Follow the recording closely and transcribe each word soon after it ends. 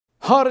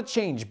How to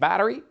change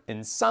battery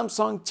in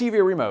Samsung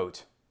TV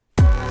remote.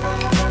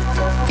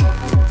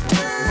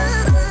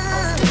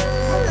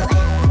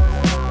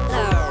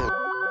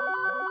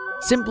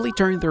 Simply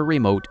turn the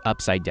remote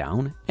upside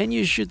down and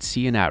you should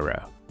see an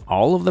arrow.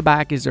 All of the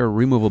back is a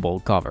removable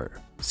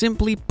cover.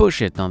 Simply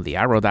push it on the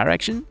arrow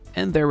direction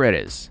and there it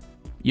is.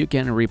 You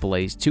can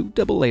replace 2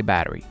 AA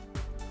battery.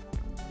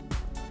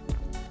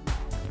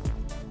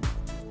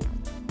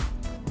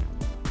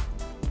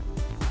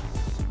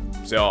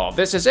 So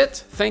this is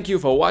it. Thank you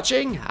for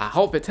watching. I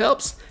hope it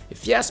helps.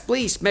 If yes,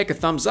 please make a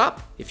thumbs up.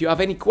 If you have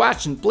any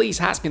question,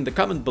 please ask in the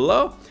comment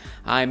below.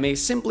 I may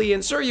simply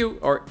answer you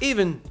or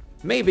even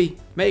maybe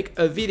make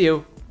a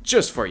video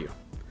just for you.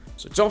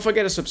 So don't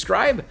forget to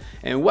subscribe,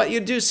 and what you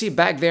do see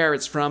back there,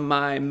 it's from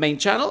my main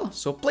channel,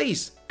 so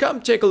please come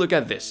take a look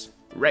at this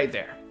right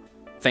there.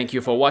 Thank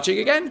you for watching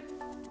again.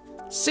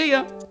 See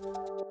ya!